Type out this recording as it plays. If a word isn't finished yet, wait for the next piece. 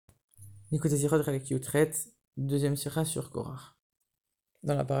Écoutez Sirot Relek Yutret, deuxième sira sur Korach.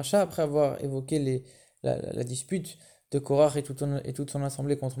 Dans la paracha, après avoir évoqué la dispute de Korach et toute son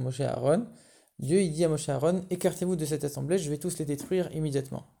assemblée contre Moshe et Aaron, Dieu il dit à Moshe et Aaron, écartez-vous de cette assemblée, je vais tous les détruire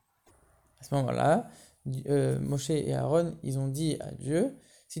immédiatement. À ce moment-là, Moshe et Aaron, ils ont dit à Dieu,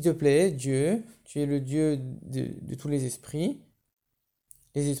 s'il te plaît, Dieu, tu es le Dieu de tous les esprits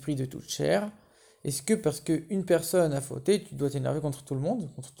de toute chair. Est-ce que parce qu'une personne a fauté, tu dois t'énerver contre tout le monde,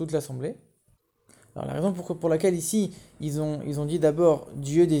 contre toute l'assemblée? Alors la raison pour laquelle ici ils ont dit d'abord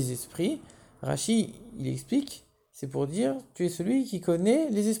Dieu des esprits, Rachi il explique, c'est pour dire tu es celui qui connaît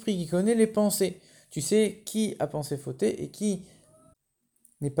les esprits, qui connaît les pensées. Tu sais qui a pensé fauter et qui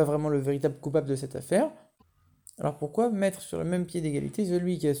n'est pas vraiment le véritable coupable de cette affaire. Alors pourquoi mettre sur le même pied d'égalité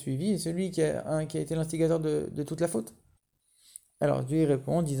celui qui a suivi et celui qui a été l'instigateur de toute la faute? Alors Dieu y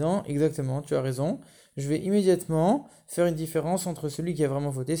répond en disant exactement, tu as raison, je vais immédiatement faire une différence entre celui qui a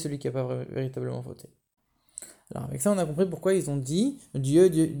vraiment fauté et celui qui n'a pas véritablement fauté. Alors avec ça, on a compris pourquoi ils ont dit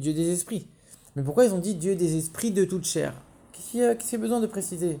Dieu des esprits. Mais pourquoi ils ont dit Dieu des esprits de toute chair? Qu'est-ce qu'il y a besoin de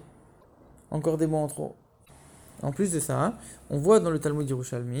préciser? Encore des mots en trop. En plus de ça, on voit dans le Talmud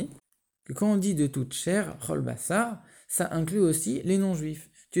Yerushalmi que quand on dit de toute chair, Chol Bassar, ça inclut aussi les non-juifs.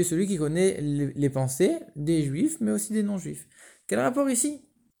 Tu es celui qui connaît les pensées des juifs, mais aussi des non-juifs. Quel rapport ici?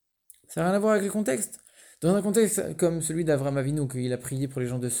 Ça n'a rien à voir avec le contexte. Dans un contexte comme celui d'Avram Avinu, qu'il a prié pour les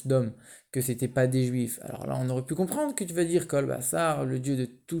gens de Sodome, que c'était pas des juifs, alors là on aurait pu comprendre que tu vas dire Kol Bassar, le dieu de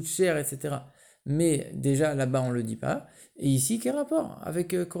toute chair, etc. Mais déjà là-bas on le dit pas. Et ici, quel rapport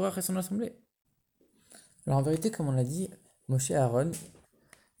avec Korach et son assemblée? Alors en vérité, comme on l'a dit, Moshe et Aaron,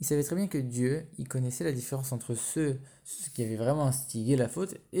 ils savaient très bien que Dieu, il connaissait la différence entre ceux qui avaient vraiment instigé la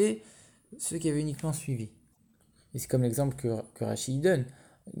faute et ceux qui avaient uniquement suivi. Et c'est comme l'exemple que Rachid donne.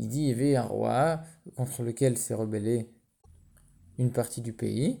 Il dit il y avait un roi contre lequel s'est rebellé une partie du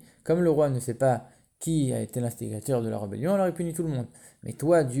pays. Comme le roi ne sait pas qui a été l'instigateur de la rébellion, alors il punit tout le monde. Mais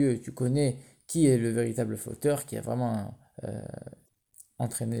toi, Dieu, tu connais qui est le véritable fauteur, qui a vraiment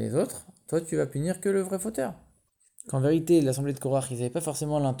entraîné les autres. Toi, tu vas punir que le vrai fauteur. Qu'en vérité, l'assemblée de Korach, ils n'avaient pas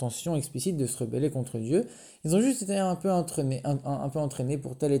forcément l'intention explicite de se rebeller contre Dieu. Ils ont juste été un peu entraînés, un peu entraînés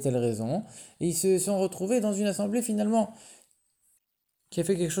pour telle et telle raison. Et ils se sont retrouvés dans une assemblée finalement qui a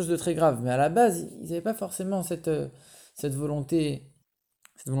fait quelque chose de très grave. Mais à la base, ils n'avaient pas forcément cette volonté,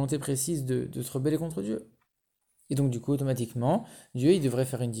 cette volonté précise de se rebeller contre Dieu. Et donc, du coup, automatiquement, Dieu, il devrait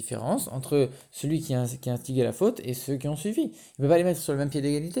faire une différence entre celui qui a instigé la faute et ceux qui ont suivi. Il ne peut pas les mettre sur le même pied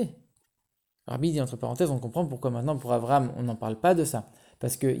d'égalité. Rabbi dit entre parenthèses, on comprend pourquoi maintenant pour Abraham, on n'en parle pas de ça.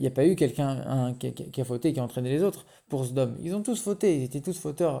 Parce qu'il n'y a pas eu quelqu'un qui a fauté et qui a entraîné les autres pour Sodome. Ils ont tous fauté, ils étaient tous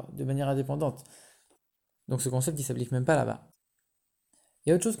fauteurs de manière indépendante. Donc ce concept, il ne s'applique même pas là-bas. Il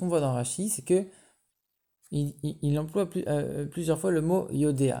y a autre chose qu'on voit dans Rashi, c'est que il emploie plusieurs fois le mot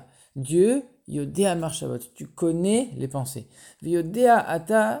Yodéa. Dieu, Yodéa Marshavot, tu connais les pensées. Yodéa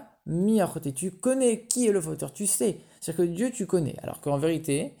Ata Miachoté, tu connais qui est le fauteur, tu sais. C'est-à-dire que Dieu, tu connais. Alors qu'en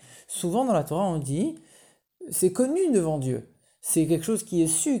vérité, souvent dans la Torah, on dit c'est connu devant Dieu. C'est quelque chose qui est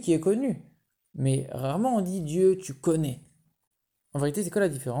su, qui est connu. Mais rarement on dit Dieu, tu connais. En vérité, c'est quoi la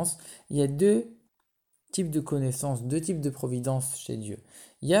différence? Il y a deux types de connaissances, deux types de providence chez Dieu.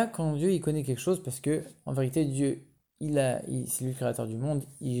 Il y a quand Dieu il connaît quelque chose parce que en vérité Dieu c'est lui le créateur du monde,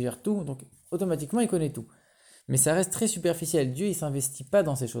 il gère tout, donc automatiquement il connaît tout. Mais ça reste très superficiel. Dieu il s'investit pas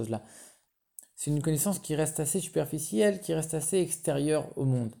dans ces choses-là. C'est une connaissance qui reste assez superficielle, qui reste assez extérieure au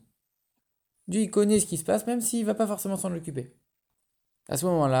monde. Dieu il connaît ce qui se passe même s'il va pas forcément s'en occuper. À ce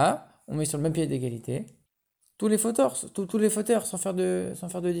moment-là, on met sur le même pied d'égalité tous les fauteurs sans faire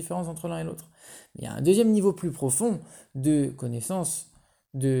de différence entre l'un et l'autre. Mais il y a un deuxième niveau plus profond de connaissance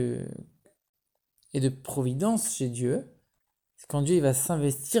de, et de providence chez Dieu. C'est quand Dieu il va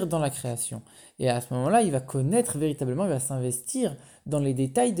s'investir dans la création. Et à ce moment-là, il va connaître véritablement, il va s'investir dans les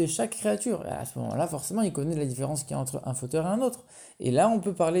détails de chaque créature. Et à ce moment-là, forcément, il connaît la différence qu'il y a entre un fauteur et un autre. Et là, on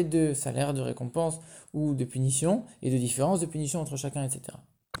peut parler de salaire, de récompense ou de punition, et de différence de punition entre chacun, etc.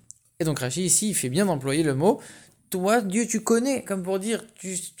 Et donc Rachid ici, il fait bien d'employer le mot toi, Dieu, tu connais, comme pour dire,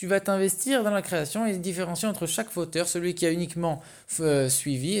 tu vas t'investir dans la création et différencier entre chaque fauteur, celui qui a uniquement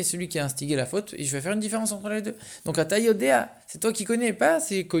suivi et celui qui a instigé la faute, et je vais faire une différence entre les deux. Donc à Taïodéa, c'est toi qui connais, pas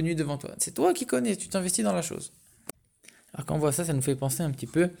c'est connu devant toi, c'est toi qui connais, tu t'investis dans la chose. Alors quand on voit ça, ça nous fait penser un petit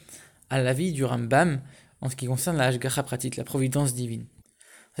peu à la vie du Rambam en ce qui concerne la Hashgacha pratique, la providence divine.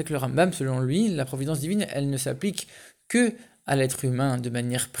 C'est que le Rambam, selon lui, la providence divine, elle ne s'applique que à l'être humain de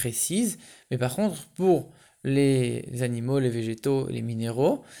manière précise, mais par contre, pour les animaux, les végétaux, les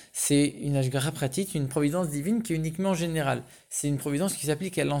minéraux, c'est une Hashgacha pratique, une providence divine qui est uniquement générale. C'est une providence qui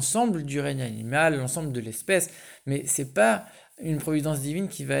s'applique à l'ensemble du règne animal, à l'ensemble de l'espèce, mais c'est pas une providence divine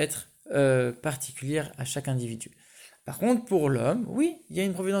qui va être particulière à chaque individu. Par contre, pour l'homme, oui, il y a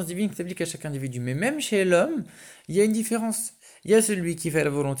une providence divine qui s'applique à chaque individu. Mais même chez l'homme, il y a une différence. Il y a celui qui fait la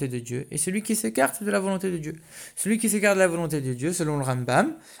volonté de Dieu et celui qui s'écarte de la volonté de Dieu. Celui qui s'écarte de la volonté de Dieu, selon le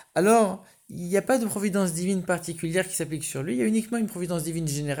Rambam, alors il n'y a pas de providence divine particulière qui s'applique sur lui, il y a uniquement une providence divine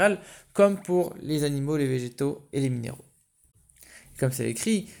générale, comme pour les animaux, les végétaux et les minéraux. Comme c'est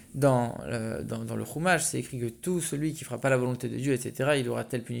écrit dans le Chumash, c'est écrit que tout celui qui ne fera pas la volonté de Dieu, etc., il aura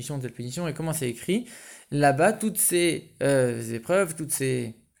telle punition. Et comment c'est écrit? Là-bas, toutes ces épreuves, toutes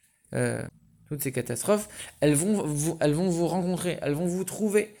ces catastrophes, elles vont vous rencontrer, elles vont vous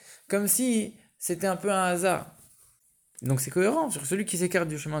trouver, comme si c'était un peu un hasard. Donc c'est cohérent, sur celui qui s'écarte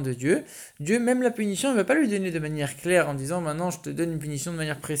du chemin de Dieu, Dieu, même la punition, il ne va pas lui donner de manière claire en disant maintenant je te donne une punition de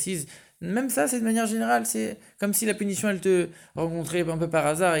manière précise. Même ça, c'est de manière générale, c'est comme si la punition elle te rencontrait un peu par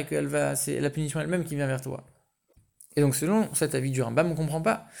hasard et que c'est la punition elle-même qui vient vers toi. Et donc selon cet avis du Rambam, on ne comprend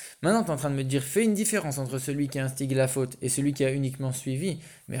pas. Maintenant, tu es en train de me dire, fais une différence entre celui qui a instigé la faute et celui qui a uniquement suivi.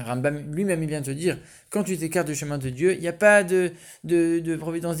 Mais Rambam lui-même, il vient te dire, quand tu t'écartes du chemin de Dieu, il n'y a pas de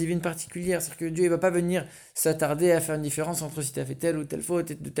providence divine particulière. C'est-à-dire que Dieu ne va pas venir s'attarder à faire une différence entre si tu as fait telle ou telle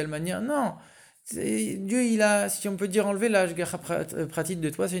faute et de telle manière. Non. Dieu, il a, si on peut dire, enlevé la hashgacha pratique de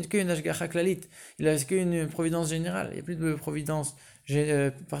toi, c'est qu'une hashgacha klalit. Il a qu'une providence générale. Il n'y a plus de providence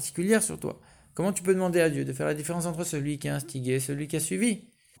particulière sur toi. Comment tu peux demander à Dieu de faire la différence entre celui qui a instigé et celui qui a suivi?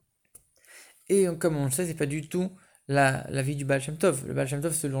 Et comme on le sait, c'est pas du tout la vie du Baal Shem Tov. Le Baal Shem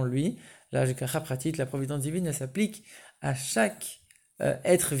Tov, selon lui, la hashgacha pratique, la providence divine, elle s'applique à chaque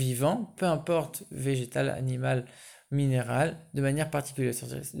être vivant, peu importe végétal, animal, minéral, de manière particulière.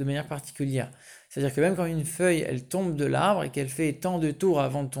 C'est-à-dire que même quand une feuille, elle tombe de l'arbre et qu'elle fait tant de tours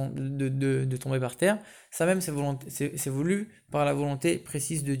avant de tomber par terre, ça même c'est voulu par la volonté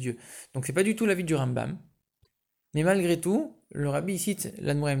précise de Dieu. Donc c'est pas du tout l'avis du Rambam. Mais malgré tout, le rabbi cite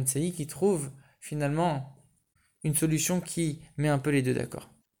l'Admoraim Tsaï qui trouve finalement une solution qui met un peu les deux d'accord.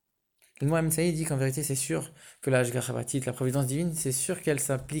 L'Admoraim Tsaï dit qu'en vérité c'est sûr que la hashgacha pratique, la providence divine, c'est sûr qu'elle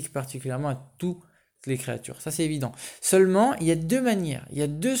s'applique particulièrement à toutes les créatures. Ça c'est évident. Seulement, il y a deux manières, il y a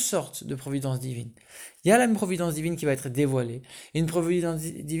deux sortes de providence divine. Il y a la providence divine qui va être dévoilée et une providence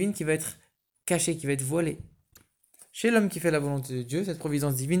divine qui va être cachée, qui va être voilée. Chez l'homme qui fait la volonté de Dieu, cette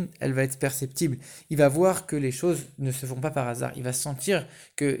providence divine, elle va être perceptible. Il va voir que les choses ne se font pas par hasard. Il va sentir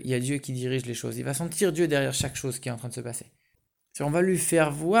qu'il y a Dieu qui dirige les choses. Il va sentir Dieu derrière chaque chose qui est en train de se passer. On va lui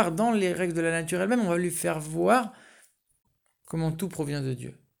faire voir, dans les règles de la nature elle-même, on va lui faire voir comment tout provient de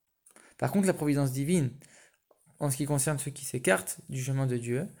Dieu. Par contre, la providence divine, en ce qui concerne ceux qui s'écartent du chemin de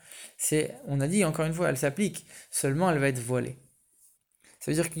Dieu, on a dit encore une fois, elle s'applique, seulement elle va être voilée. Ça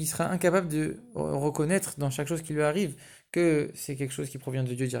veut dire qu'il sera incapable de reconnaître dans chaque chose qui lui arrive que c'est quelque chose qui provient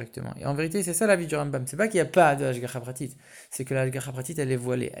de Dieu directement. Et en vérité, c'est ça la vie du Rambam. C'est pas qu'il n'y a pas de hashgacha pratit, c'est que la hashgacha pratit, elle est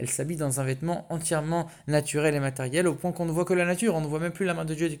voilée. Elle s'habille dans un vêtement entièrement naturel et matériel, au point qu'on ne voit que la nature, on ne voit même plus la main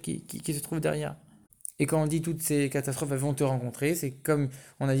de Dieu qui se trouve derrière. Et quand on dit toutes ces catastrophes, elles vont te rencontrer, c'est comme,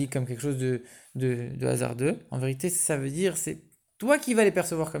 on a dit, comme quelque chose de hasardeux. En vérité, ça veut dire, c'est toi qui vas les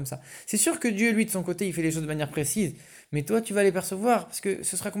percevoir comme ça. C'est sûr que Dieu, lui, de son côté, il fait les choses de manière précise, mais toi, tu vas les percevoir, parce que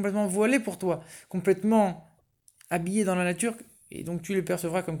ce sera complètement voilé pour toi, complètement habillé dans la nature, et donc tu les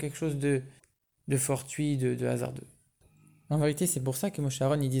percevras comme quelque chose de fortuit, de hasardeux. En vérité, c'est pour ça que Moshe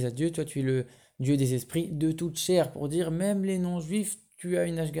Aaron, ils disent à Dieu, toi, tu es le Dieu des esprits de toute chair, pour dire, même les non-juifs, tu as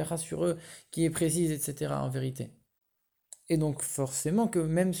une hashgacha sur eux qui est précise, etc. en vérité. Et donc forcément que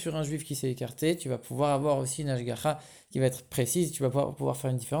même sur un juif qui s'est écarté, tu vas pouvoir avoir aussi une hashgacha qui va être précise, tu vas pouvoir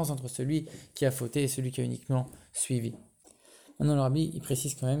faire une différence entre celui qui a fauté et celui qui a uniquement suivi. Maintenant le rabbi, il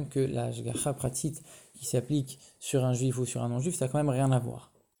précise quand même que la hashgacha pratique qui s'applique sur un juif ou sur un non-juif, ça n'a quand même rien à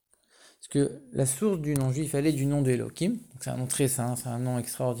voir. Parce que la source du non-juif, elle est du nom de Elohim, donc c'est un nom très saint, c'est un nom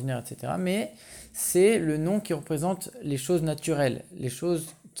extraordinaire, etc. Mais c'est le nom qui représente les choses naturelles, les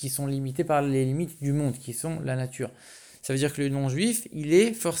choses qui sont limitées par les limites du monde, qui sont la nature. Ça veut dire que le non-juif, il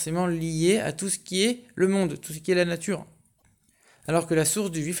est forcément lié à tout ce qui est le monde, tout ce qui est la nature. Alors que la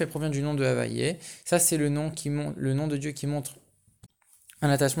source du juif, elle provient du nom de Havaïe. Ça, c'est le nom de Dieu qui montre un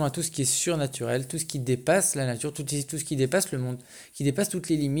attachement à tout ce qui est surnaturel, tout ce qui dépasse la nature, tout ce qui dépasse le monde, qui dépasse toutes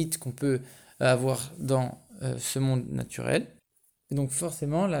les limites qu'on peut avoir dans ce monde naturel. Et donc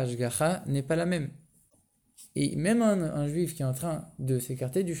forcément, la hashgacha n'est pas la même. Et même un juif qui est en train de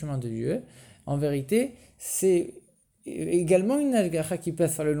s'écarter du chemin de Dieu, en vérité, c'est également une hashgacha qui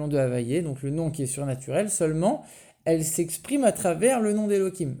passe par le nom de Havaïe, donc le nom qui est surnaturel, seulement elle s'exprime à travers le nom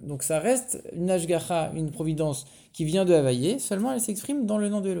d'Elohim. Donc ça reste une hashgacha, une providence qui vient de Havaïe, seulement elle s'exprime dans le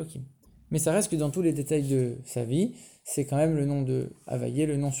nom de Elohim. Mais ça reste que dans tous les détails de sa vie, c'est quand même le nom de Havaïe,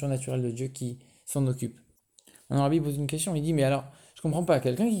 le nom surnaturel de Dieu qui s'en occupe. Maintenant, Rabbi pose une question, il dit, mais alors, je Je comprends pas.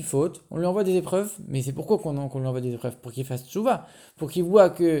 Quelqu'un qui faute, on lui envoie des épreuves, mais c'est pourquoi qu'on lui envoie des épreuves? Pour qu'il fasse tchouva, pour qu'il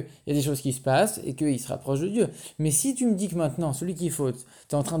voit qu'il y a des choses qui se passent et qu'il se rapproche de Dieu. Mais si tu me dis que maintenant, celui qui faute,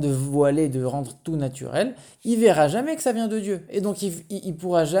 tu es en train de voiler, de rendre tout naturel, il verra jamais que ça vient de Dieu. Et donc il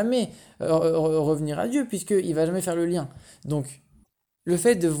pourra jamais revenir à Dieu, puisqu'il va jamais faire le lien. Donc le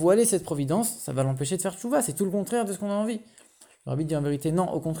fait de voiler cette providence, ça va l'empêcher de faire tchouva. C'est tout le contraire de ce qu'on a envie. Le rabbi dit en vérité, non,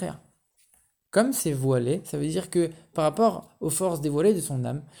 au contraire. Comme c'est voilé, ça veut dire que par rapport aux forces dévoilées de son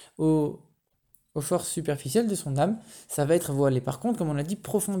âme, aux forces superficielles de son âme, ça va être voilé. Par contre, comme on l'a dit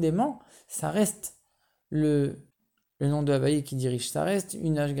profondément, ça reste le, le nom de Abaye qui dirige, ça reste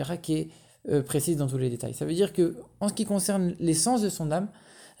une Ashgara qui est précise dans tous les détails. Ça veut dire que en ce qui concerne l'essence de son âme,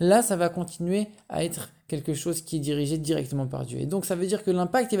 là, ça va continuer à être quelque chose qui est dirigé directement par Dieu. Et donc, ça veut dire que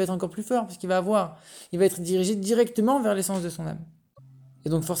l'impact, il va être encore plus fort, parce il va être dirigé directement vers l'essence de son âme. Et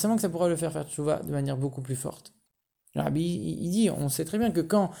donc forcément que ça pourra le faire tchouva de manière beaucoup plus forte. Le rabbi, il dit, on sait très bien que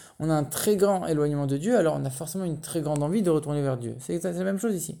quand on a un très grand éloignement de Dieu, alors on a forcément une très grande envie de retourner vers Dieu. C'est la même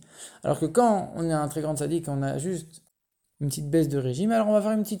chose ici. Alors que quand on est un très grand sadique, on a juste une petite baisse de régime, alors on va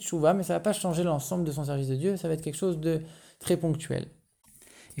faire une petite tchouva, mais ça ne va pas changer l'ensemble de son service de Dieu, ça va être quelque chose de très ponctuel.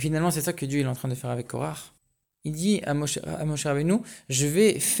 Et finalement, c'est ça que Dieu est en train de faire avec Korach. Il dit à Moshe Rabbeinu, je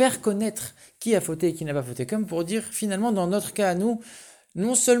vais faire connaître qui a fauté et qui n'a pas fauté, comme pour dire, finalement, dans notre cas à nous,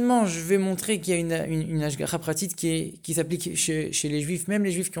 non seulement je vais montrer qu'il y a une Hashgacha pratique qui s'applique chez les juifs, même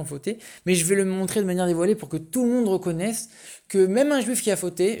les juifs qui ont fauté, mais je vais le montrer de manière dévoilée pour que tout le monde reconnaisse que même un juif qui a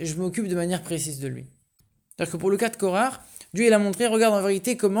fauté, je m'occupe de manière précise de lui. C'est-à-dire que pour le cas de Korach, Dieu il a montré, regarde en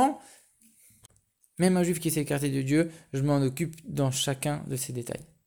vérité comment, même un juif qui s'est écarté de Dieu, je m'en occupe dans chacun de ces détails.